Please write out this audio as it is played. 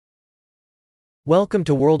Welcome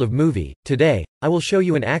to World of Movie. Today, I will show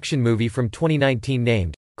you an action movie from 2019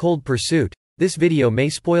 named Cold Pursuit. This video may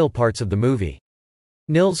spoil parts of the movie.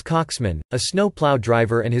 Nils Koxman, a snowplow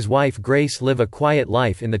driver, and his wife Grace live a quiet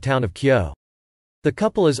life in the town of Kyo. The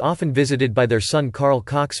couple is often visited by their son Carl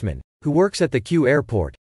Koxman, who works at the Kyo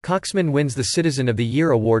airport. Koxman wins the Citizen of the Year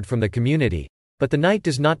award from the community, but the night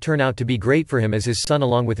does not turn out to be great for him as his son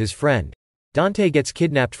along with his friend Dante gets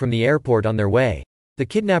kidnapped from the airport on their way. The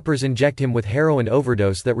kidnappers inject him with heroin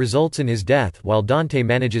overdose that results in his death while Dante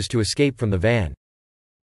manages to escape from the van.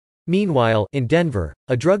 Meanwhile, in Denver,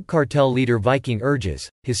 a drug cartel leader Viking urges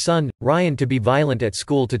his son, Ryan, to be violent at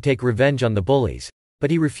school to take revenge on the bullies, but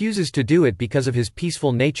he refuses to do it because of his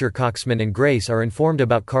peaceful nature. Koxman and Grace are informed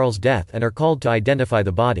about Carl's death and are called to identify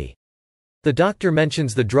the body. The doctor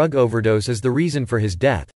mentions the drug overdose as the reason for his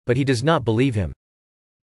death, but he does not believe him.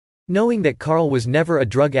 Knowing that Carl was never a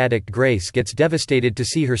drug addict, Grace gets devastated to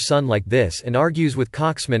see her son like this and argues with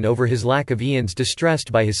Koxman over his lack of Ian's. Distressed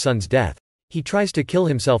by his son's death, he tries to kill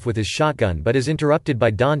himself with his shotgun but is interrupted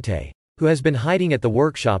by Dante, who has been hiding at the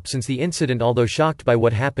workshop since the incident. Although shocked by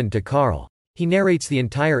what happened to Carl, he narrates the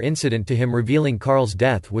entire incident to him, revealing Carl's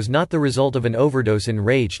death was not the result of an overdose.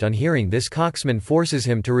 Enraged on hearing this, Koxman forces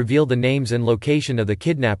him to reveal the names and location of the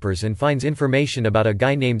kidnappers and finds information about a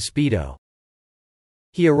guy named Speedo.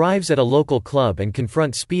 He arrives at a local club and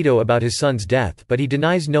confronts Speedo about his son's death, but he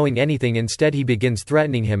denies knowing anything. Instead, he begins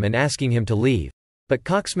threatening him and asking him to leave, but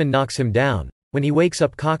Koxman knocks him down. When he wakes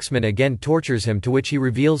up, Koxman again tortures him, to which he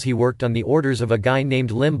reveals he worked on the orders of a guy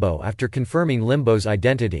named Limbo. After confirming Limbo's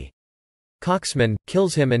identity, Koxman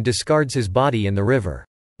kills him and discards his body in the river.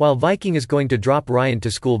 While Viking is going to drop Ryan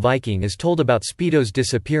to school, Viking is told about Speedo's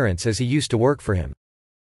disappearance as he used to work for him.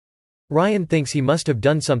 Ryan thinks he must have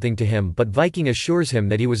done something to him, but Viking assures him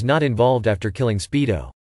that he was not involved. After killing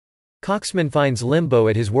Speedo, Koxman finds Limbo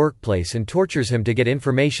at his workplace and tortures him to get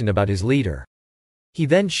information about his leader. He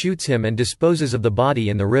then shoots him and disposes of the body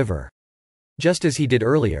in the river, just as he did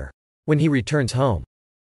earlier. When he returns home,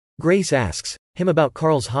 Grace asks him about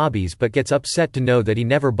Carl's hobbies but gets upset to know that he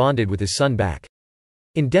never bonded with his son back.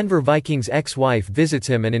 In Denver, Viking's ex-wife visits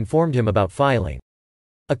him and informed him about filing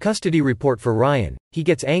a custody report for Ryan. He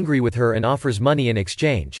gets angry with her and offers money in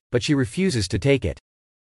exchange, but she refuses to take it.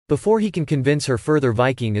 Before he can convince her further,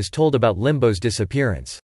 Viking is told about Limbo's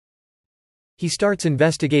disappearance. He starts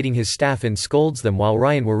investigating his staff and scolds them while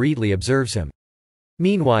Ryan worriedly observes him.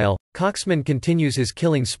 Meanwhile, Koxman continues his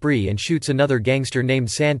killing spree and shoots another gangster named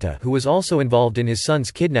Santa who was also involved in his son's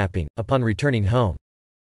kidnapping. Upon returning home,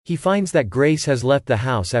 he finds that Grace has left the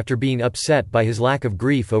house after being upset by his lack of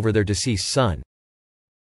grief over their deceased son.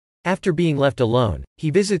 After being left alone,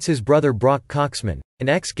 he visits his brother Brock Koxman, an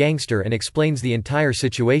ex-gangster, and explains the entire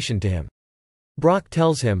situation to him. Brock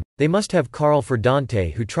tells him they must have Carl for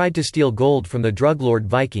Dante, who tried to steal gold from the drug lord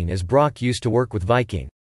Viking, as Brock used to work with Viking.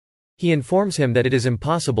 He informs him that it is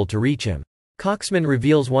impossible to reach him. Koxman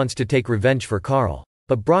reveals wants to take revenge for Carl,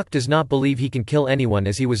 but Brock does not believe he can kill anyone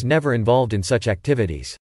as he was never involved in such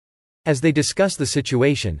activities. As they discuss the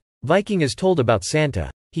situation, Viking is told about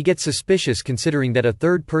Santa. He gets suspicious considering that a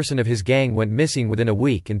third person of his gang went missing within a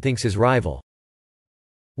week and thinks his rival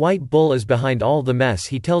White Bull is behind all the mess.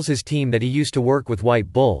 He tells his team that he used to work with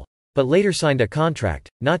White Bull, but later signed a contract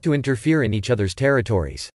not to interfere in each other's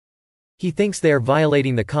territories. He thinks they are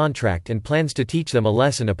violating the contract and plans to teach them a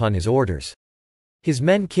lesson upon his orders. His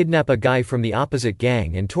men kidnap a guy from the opposite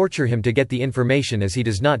gang and torture him to get the information, as he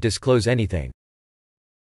does not disclose anything.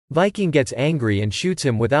 Viking gets angry and shoots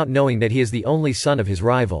him without knowing that he is the only son of his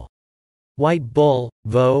rival. White Bull,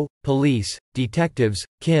 Vo, police, detectives,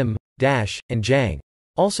 Kim, Dash, and Jang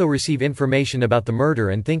also receive information about the murder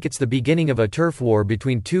and think it's the beginning of a turf war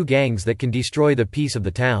between two gangs that can destroy the peace of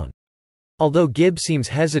the town. Although Gibb seems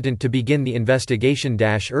hesitant to begin the investigation,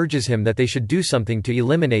 Dash urges him that they should do something to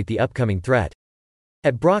eliminate the upcoming threat.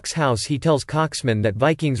 At Brock's house, he tells Koxman that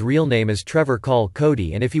Viking's real name is Trevor Call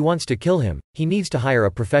Cody, and if he wants to kill him, he needs to hire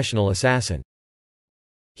a professional assassin.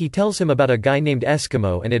 He tells him about a guy named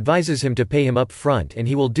Eskimo and advises him to pay him up front, and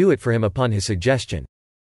he will do it for him upon his suggestion.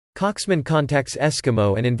 Koxman contacts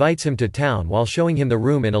Eskimo and invites him to town while showing him the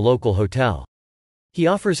room in a local hotel. He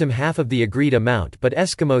offers him half of the agreed amount, but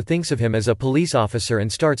Eskimo thinks of him as a police officer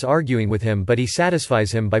and starts arguing with him, but he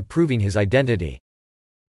satisfies him by proving his identity.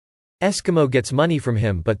 Eskimo gets money from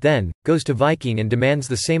him but then goes to Viking and demands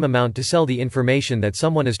the same amount to sell the information that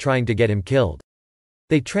someone is trying to get him killed.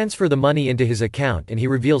 They transfer the money into his account and he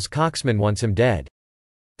reveals Koxman wants him dead.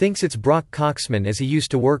 Thinks it's Brock Koxman as he used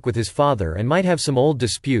to work with his father and might have some old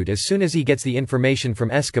dispute. As soon as he gets the information from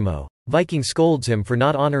Eskimo, Viking scolds him for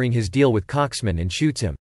not honoring his deal with Koxman and shoots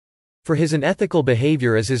him. For his unethical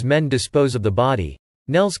behavior as his men dispose of the body,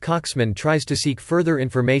 Nels Coxman tries to seek further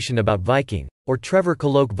information about Viking, or Trevor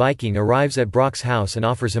Coloque. Viking arrives at Brock's house and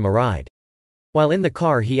offers him a ride. While in the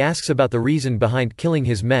car he asks about the reason behind killing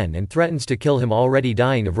his men and threatens to kill him already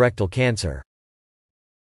dying of rectal cancer.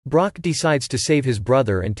 Brock decides to save his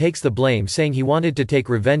brother and takes the blame, saying he wanted to take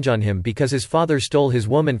revenge on him because his father stole his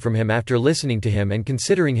woman from him after listening to him and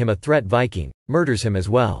considering him a threat. Viking murders him as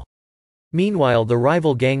well. Meanwhile, the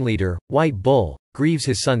rival gang leader, White Bull, grieves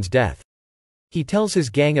his son's death. He tells his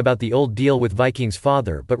gang about the old deal with Viking's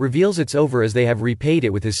father but reveals it's over as they have repaid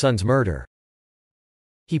it with his son's murder.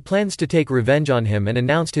 He plans to take revenge on him and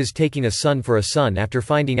announced his taking a son for a son after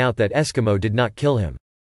finding out that Eskimo did not kill him.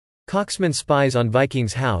 Coxman spies on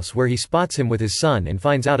Viking's house where he spots him with his son and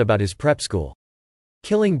finds out about his prep school.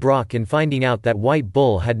 Killing Brock and finding out that White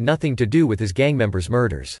Bull had nothing to do with his gang members'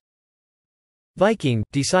 murders. Viking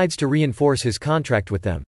decides to reinforce his contract with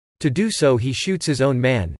them. To do so he shoots his own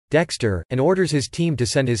man, Dexter, and orders his team to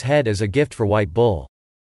send his head as a gift for White Bull.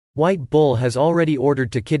 White Bull has already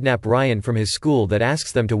ordered to kidnap Ryan from his school that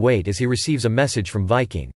asks them to wait as he receives a message from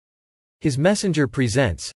Viking. His messenger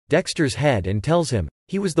presents Dexter's head and tells him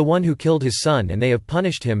he was the one who killed his son and they have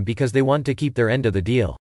punished him because they want to keep their end of the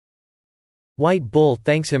deal. White Bull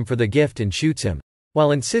thanks him for the gift and shoots him.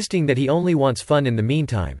 While insisting that he only wants fun in the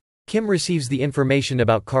meantime, Kim receives the information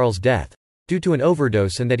about Carl's death, due to an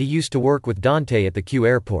overdose, and that he used to work with Dante at the Q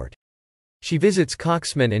airport. She visits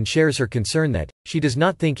Coxman and shares her concern that she does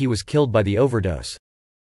not think he was killed by the overdose.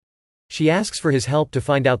 She asks for his help to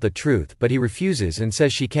find out the truth, but he refuses and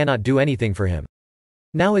says she cannot do anything for him.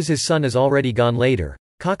 Now, as his son is already gone later,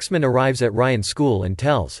 Coxman arrives at Ryan's school and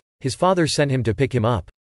tells his father sent him to pick him up.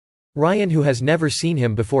 Ryan, who has never seen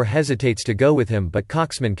him before, hesitates to go with him, but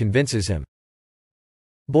Coxman convinces him.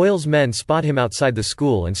 Boyle's men spot him outside the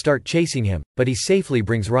school and start chasing him, but he safely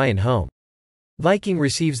brings Ryan home. Viking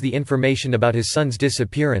receives the information about his son's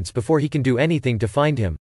disappearance before he can do anything to find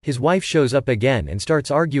him. His wife shows up again and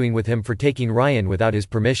starts arguing with him for taking Ryan without his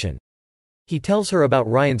permission. He tells her about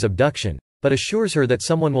Ryan's abduction, but assures her that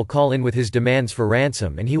someone will call in with his demands for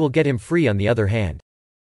ransom and he will get him free on the other hand.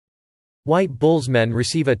 White Bull's men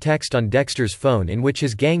receive a text on Dexter's phone in which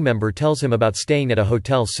his gang member tells him about staying at a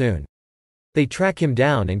hotel soon. They track him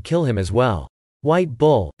down and kill him as well. White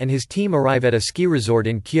Bull and his team arrive at a ski resort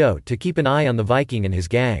in Kyoto to keep an eye on the Viking and his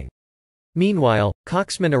gang. Meanwhile,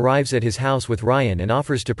 Coxman arrives at his house with Ryan and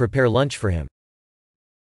offers to prepare lunch for him.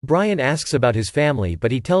 Brian asks about his family,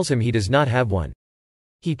 but he tells him he does not have one.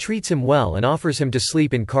 He treats him well and offers him to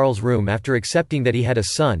sleep in Carl's room after accepting that he had a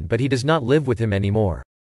son but he does not live with him anymore.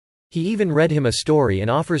 He even read him a story and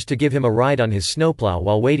offers to give him a ride on his snowplow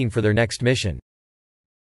while waiting for their next mission.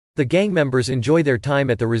 The gang members enjoy their time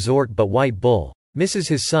at the resort, but White Bull misses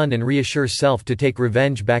his son and reassures Self to take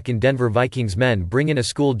revenge. Back in Denver, Viking's men bring in a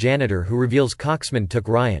school janitor who reveals Coxman took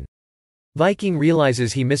Ryan. Viking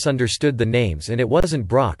realizes he misunderstood the names and it wasn't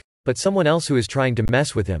Brock, but someone else who is trying to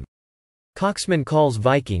mess with him. Coxman calls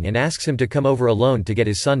Viking and asks him to come over alone to get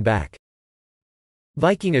his son back.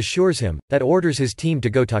 Viking assures him that orders his team to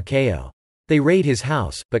go Takeo. They raid his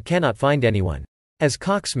house, but cannot find anyone. As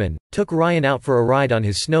Coxman took Ryan out for a ride on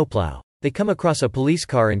his snowplow, they come across a police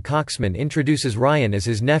car and Coxman introduces Ryan as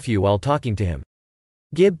his nephew while talking to him.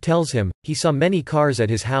 Gibb tells him he saw many cars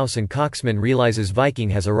at his house and Coxman realizes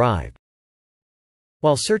Viking has arrived.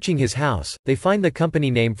 While searching his house, they find the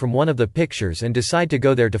company name from one of the pictures and decide to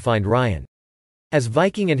go there to find Ryan. As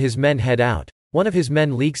Viking and his men head out, one of his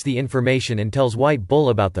men leaks the information and tells White Bull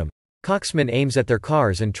about them. Coxman aims at their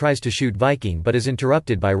cars and tries to shoot Viking but is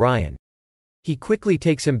interrupted by Ryan. He quickly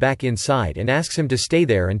takes him back inside and asks him to stay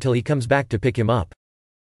there until he comes back to pick him up.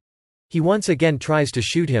 He once again tries to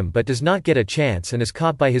shoot him but does not get a chance and is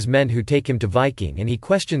caught by his men who take him to Viking, and he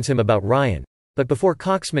questions him about Ryan. But before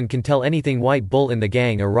Coxman can tell anything, White Bull and the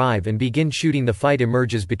gang arrive and begin shooting. The fight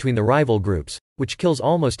emerges between the rival groups, which kills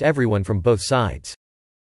almost everyone from both sides.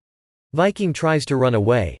 Viking tries to run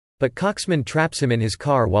away, but Coxman traps him in his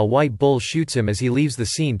car while White Bull shoots him as he leaves the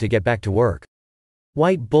scene to get back to work.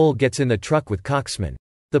 White Bull gets in the truck with Coxman.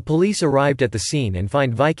 The police arrived at the scene and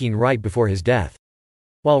find Viking right before his death.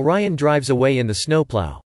 While Ryan drives away in the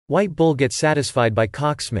snowplow, White Bull gets satisfied by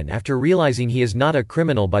Coxman after realizing he is not a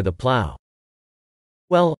criminal by the plow.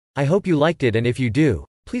 Well, I hope you liked it, and if you do,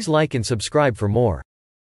 please like and subscribe for more.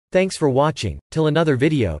 Thanks for watching. Till another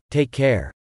video, take care.